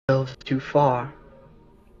ourselves too far.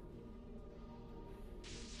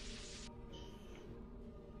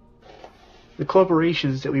 The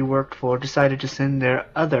corporations that we worked for decided to send their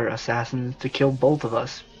other assassins to kill both of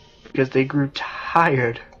us because they grew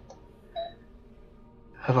tired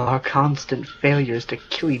of our constant failures to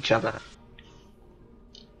kill each other.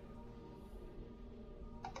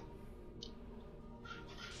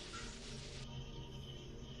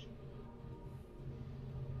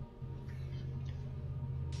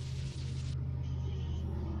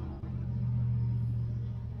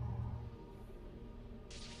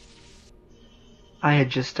 I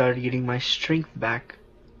had just started getting my strength back,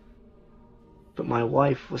 but my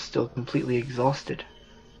wife was still completely exhausted.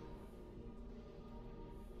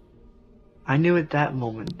 I knew at that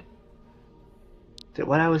moment that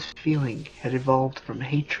what I was feeling had evolved from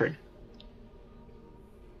hatred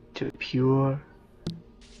to pure,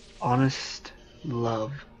 honest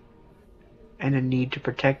love, and a need to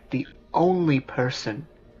protect the only person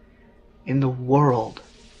in the world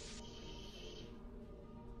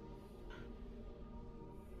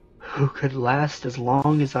who could last as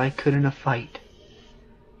long as I could in a fight,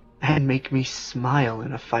 and make me smile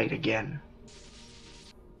in a fight again.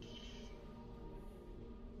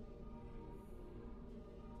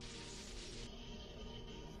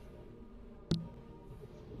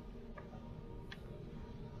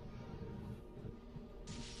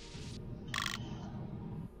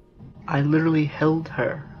 I literally held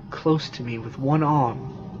her close to me with one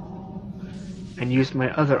arm, and used my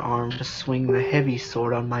other arm to swing the heavy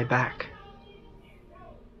sword on my back.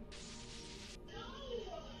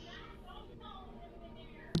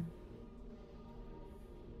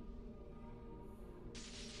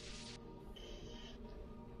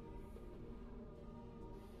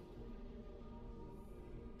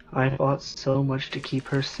 I fought so much to keep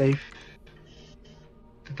her safe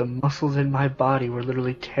that the muscles in my body were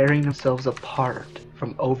literally tearing themselves apart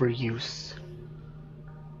from overuse.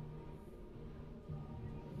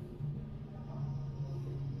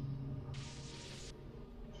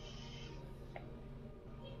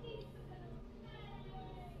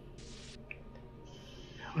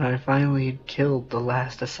 When I finally had killed the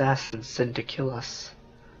last assassin sent to kill us,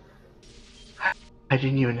 I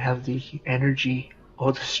didn't even have the energy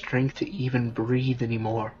or the strength to even breathe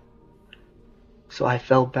anymore. So I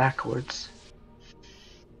fell backwards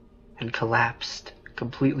and collapsed,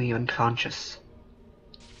 completely unconscious.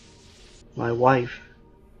 My wife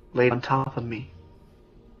laid on top of me,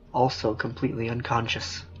 also completely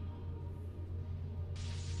unconscious.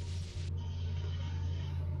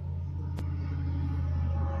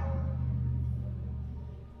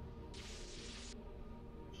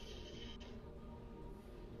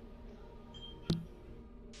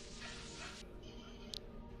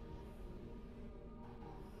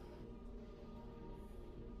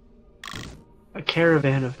 A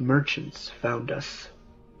caravan of merchants found us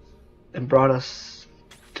and brought us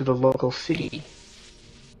to the local city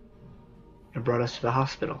and brought us to the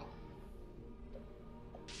hospital.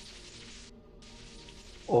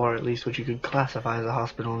 Or at least what you could classify as a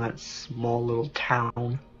hospital in that small little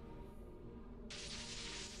town.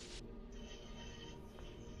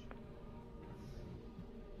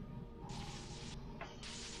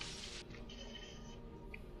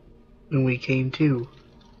 When we came to,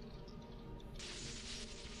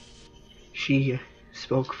 she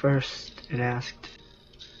spoke first and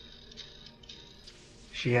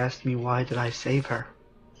she asked me why did I save her.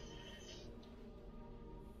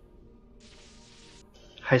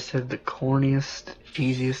 I said the corniest,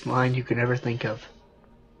 cheesiest line you could ever think of.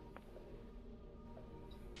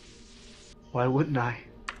 Why wouldn't I?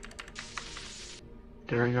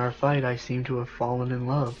 During our fight, I seemed to have fallen in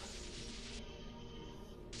love.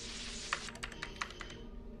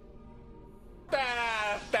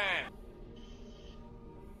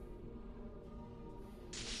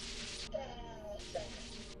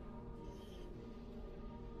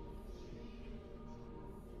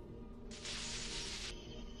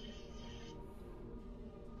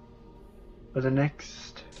 For the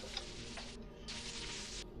next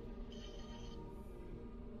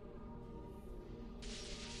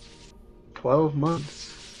 12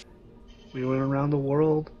 months, we went around the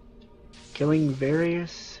world killing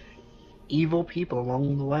various evil people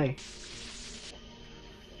along the way.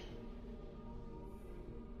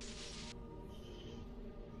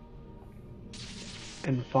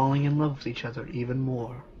 And falling in love with each other even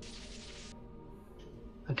more.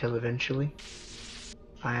 Until eventually,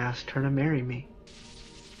 I asked her to marry me.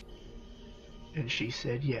 And she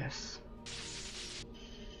said yes.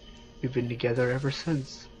 We've been together ever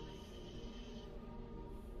since.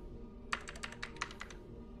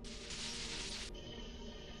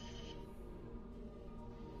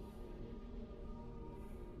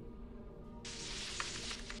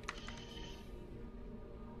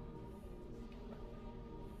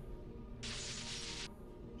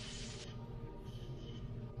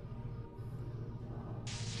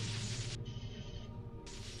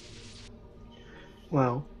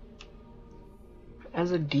 Well,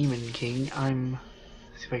 as a demon king, see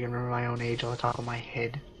if I can remember my own age on the top of my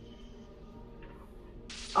head.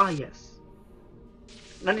 Ah, yes.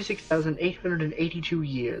 96,882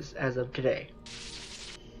 years as of today.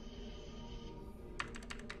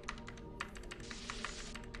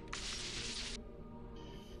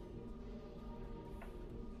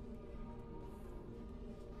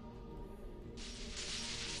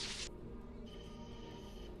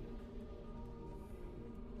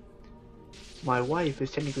 My wife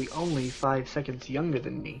is technically only 5 seconds younger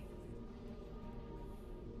than me.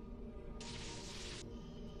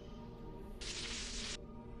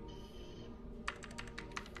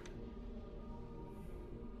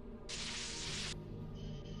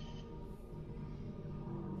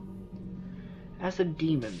 As a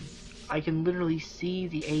demon, I can literally see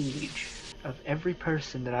the age of every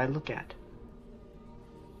person that I look at.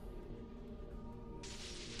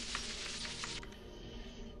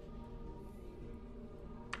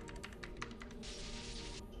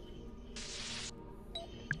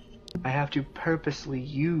 I have to purposely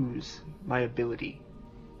use my ability.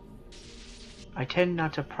 I tend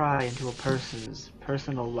not to pry into a person's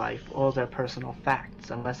personal life or their personal facts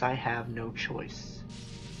unless I have no choice.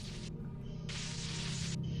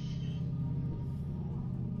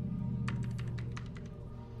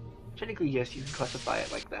 Technically, yes, you can classify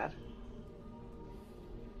it like that.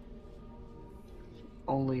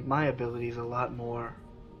 Only my ability is a lot more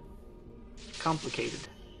complicated.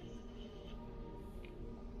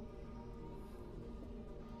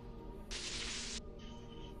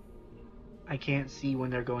 I can't see when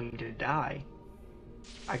they're going to die.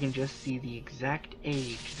 I can just see the exact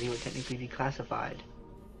age they would technically be classified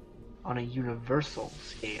on a universal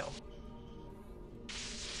scale.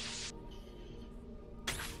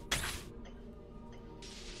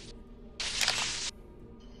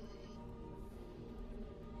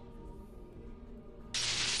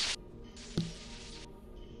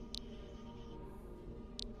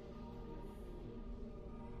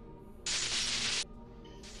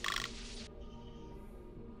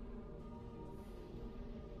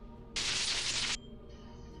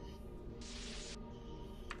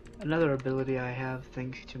 Another ability I have,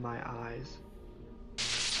 thanks to my eyes,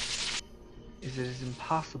 is it is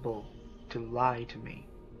impossible to lie to me.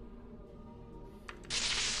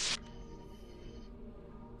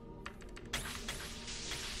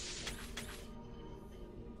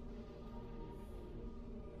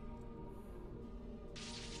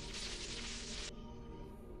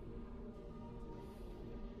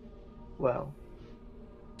 Well,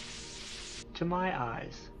 to my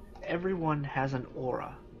eyes, everyone has an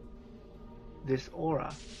aura. This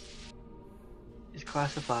aura is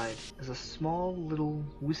classified as a small little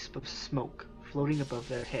wisp of smoke floating above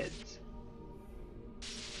their heads.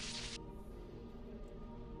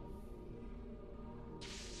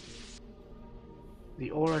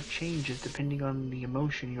 The aura changes depending on the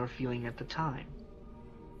emotion you're feeling at the time.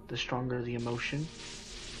 The stronger the emotion,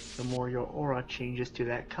 the more your aura changes to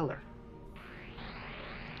that color.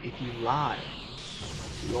 If you lie,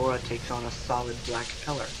 the aura takes on a solid black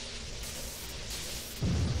color.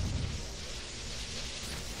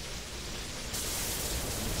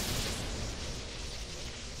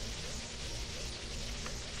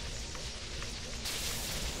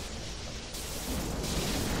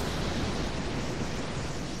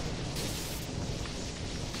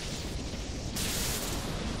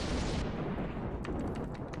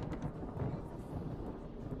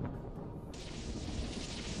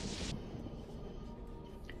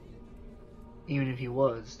 Even if he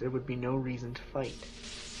was, there would be no reason to fight.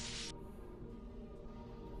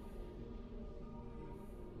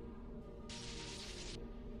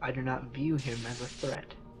 I do not view him as a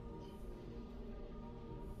threat.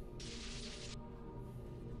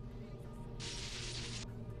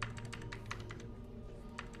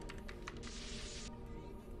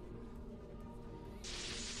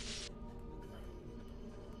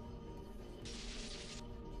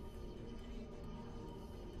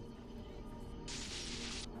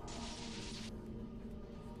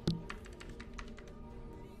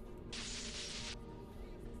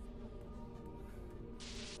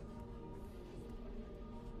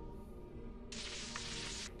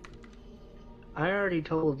 I already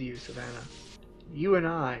told you, Savannah. You and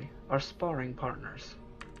I are sparring partners.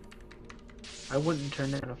 I wouldn't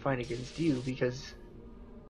turn down a fight against you because